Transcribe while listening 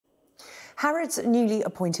Harrods' newly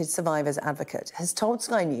appointed survivors advocate has told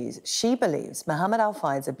Sky News she believes Mohamed al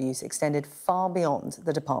Fayed's abuse extended far beyond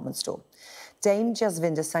the department store. Dame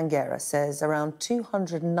Jasvinder Sanghera says around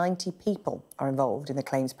 290 people are involved in the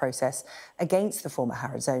claims process against the former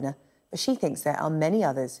Harrods owner, but she thinks there are many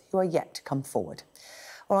others who are yet to come forward.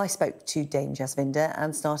 Well, I spoke to Dame Jasvinder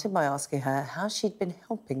and started by asking her how she'd been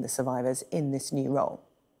helping the survivors in this new role.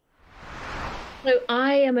 So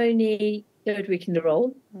I am only third week in the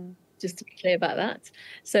role, just to be clear about that.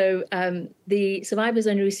 So the survivors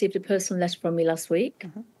only received a personal letter from me last week.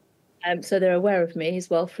 So they're aware of me as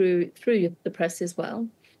well through the press as well.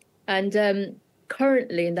 And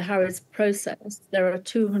currently in the Harrods process, there are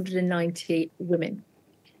 290 women.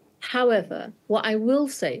 However, what I will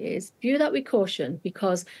say is view that with caution,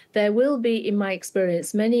 because there will be, in my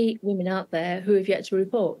experience, many women out there who have yet to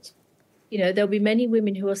report. You know, there'll be many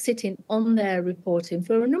women who are sitting on their reporting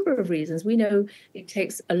for a number of reasons. We know it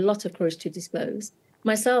takes a lot of courage to disclose.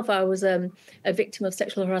 Myself, I was a victim of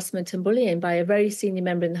sexual harassment and bullying by a very senior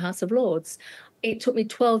member in the House of Lords. It took me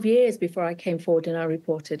 12 years before I came forward and I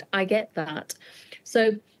reported. I get that.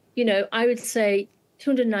 So, you know, I would say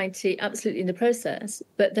 290 absolutely in the process,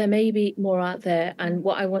 but there may be more out there. And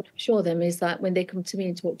what I want to assure them is that when they come to me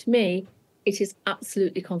and talk to me, it is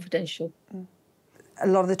absolutely confidential. A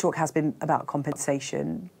lot of the talk has been about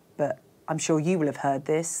compensation, but I'm sure you will have heard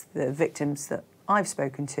this, the victims that I've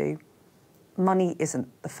spoken to, money isn't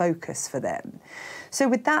the focus for them. So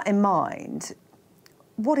with that in mind,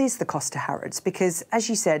 what is the cost to Harrods? Because, as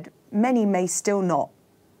you said, many may still not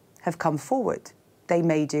have come forward. They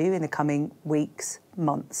may do in the coming weeks,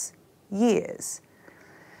 months, years.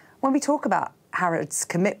 When we talk about Harrods'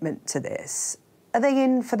 commitment to this, are they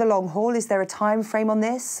in for the long haul? Is there a time frame on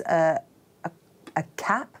this? A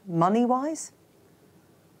cap, money-wise?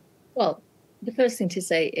 Well, the first thing to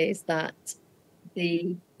say is that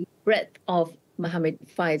the breadth of Mohammed al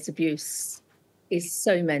Fayed's abuse is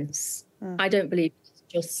so immense. I don't believe it's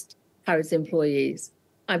just Harrods employees.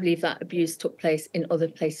 I believe that abuse took place in other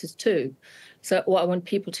places too. So what I want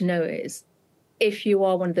people to know is, if you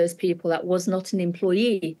are one of those people that was not an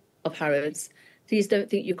employee of Harrods, please don't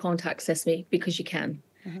think you can't access me, because you can.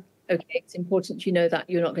 Okay, it's important you know that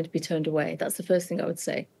you're not going to be turned away. That's the first thing I would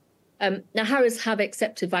say. Now, Harrods have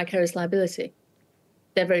accepted vicarious liability.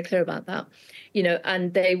 They're very clear about that, you know,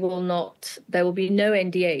 and there will be no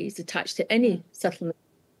NDAs attached to any settlement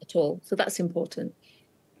at all. So that's important.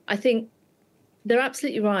 I think they're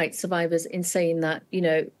absolutely right, survivors, in saying that, you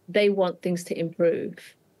know, they want things to improve.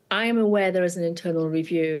 I am aware there is an internal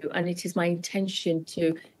review, and it is my intention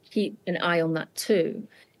to keep an eye on that too.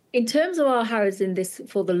 In terms of our Harrods in this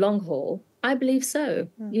for the long haul, I believe so.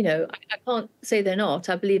 You know, I can't say they're not.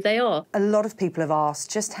 I believe they are. A lot of people have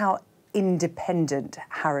asked just how independent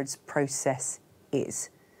Harrods' process is.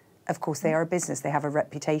 Of course, they are a business. They have a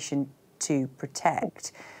reputation to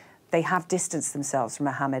protect. They have distanced themselves from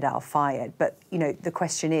Mohamed al Fayed. But, you know, the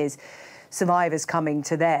question is, survivors coming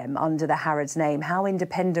to them under the Harrods name, how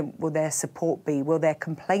independent will their support be? Will their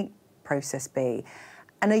complaint process be?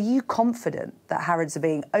 And are you confident that Harrods are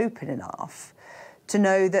being open enough to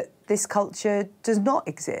know that this culture does not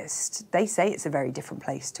exist? They say it's a very different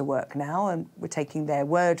place to work now, and we're taking their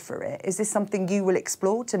word for it. Is this something you will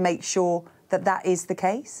explore to make sure that that is the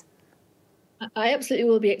case? I absolutely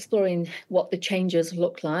will be exploring what the changes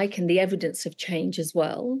look like and the evidence of change as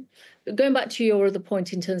well. But going back to your other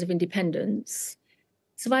point in terms of independence,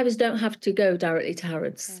 survivors don't have to go directly to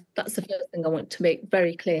Harrods. That's the first thing I want to make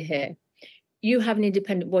very clear here. You have an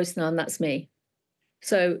independent voice now, and that's me.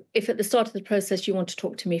 So if at the start of the process you want to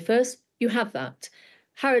talk to me first, you have that.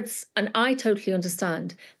 Harrods, and I totally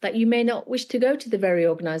understand that you may not wish to go to the very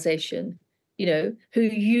organisation, you know, who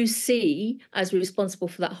you see as responsible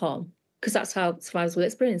for that harm, because that's how survivors will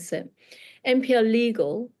experience it. MPL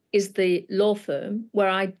Legal is the law firm where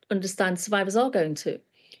I understand survivors are going to.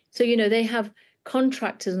 So, you know, they have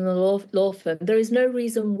contractors in the law firm. There is no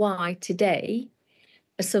reason why today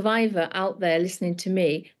a survivor out there listening to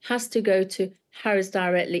me has to go to Harrods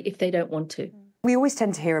directly if they don't want to. We always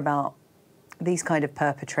tend to hear about these kind of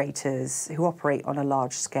perpetrators who operate on a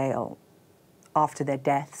large scale after their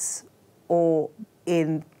deaths, or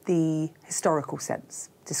in the historical sense,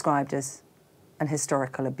 described as an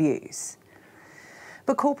historical abuse.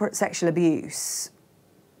 But corporate sexual abuse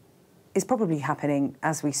is probably happening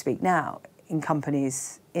as we speak now in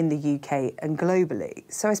companies in the UK and globally.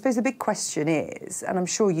 So I suppose the big question is, and I'm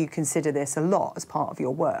sure you consider this a lot as part of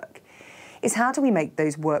your work, is how do we make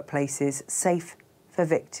those workplaces safe for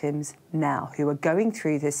victims now who are going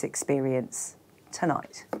through this experience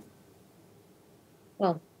tonight?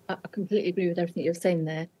 Well, I completely agree with everything you're saying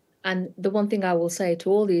there. And the one thing I will say to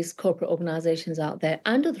all these corporate organisations out there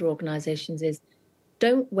and other organisations is,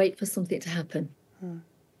 don't wait for something to happen.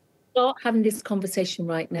 Start having this conversation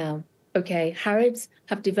right now. Okay, Harrods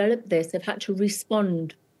have developed this. They've had to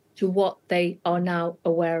respond to what they are now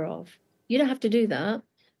aware of. You don't have to do that.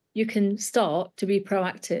 You can start to be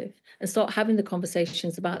proactive and start having the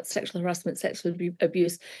conversations about sexual harassment, sexual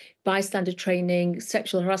abuse, bystander training,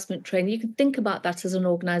 sexual harassment training. You can think about that as an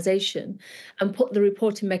organisation and put the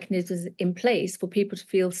reporting mechanisms in place for people to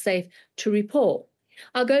feel safe to report.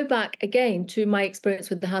 I'll go back again to my experience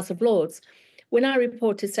with the House of Lords. When I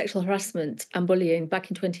reported sexual harassment and bullying back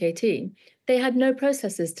in 2018, they had no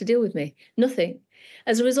processes to deal with me, nothing.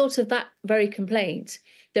 As a result of that very complaint,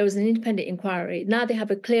 there was an independent inquiry. Now they have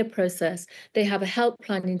a clear process. They have a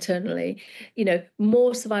helpline internally. You know,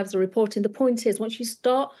 more survivors are reporting. The point is, once you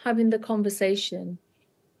start having the conversation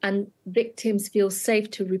and victims feel safe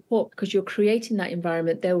to report because you're creating that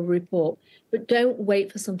environment, they will report. But don't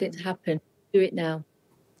wait for something to happen. Do it now.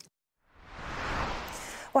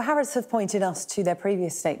 Well, Harrods have pointed us to their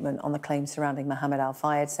previous statement on the claims surrounding Mohamed al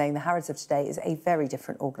Fayed, saying the Harrods of today is a very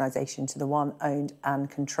different organisation to the one owned and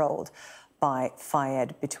controlled by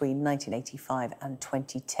Fayed between 1985 and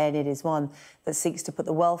 2010. It is one that seeks to put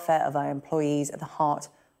the welfare of our employees at the heart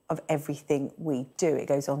of everything we do. It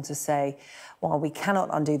goes on to say, while we cannot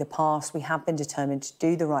undo the past, we have been determined to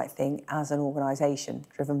do the right thing as an organisation,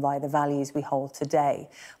 driven by the values we hold today,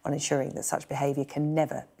 on ensuring that such behaviour can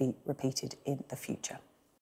never be repeated in the future.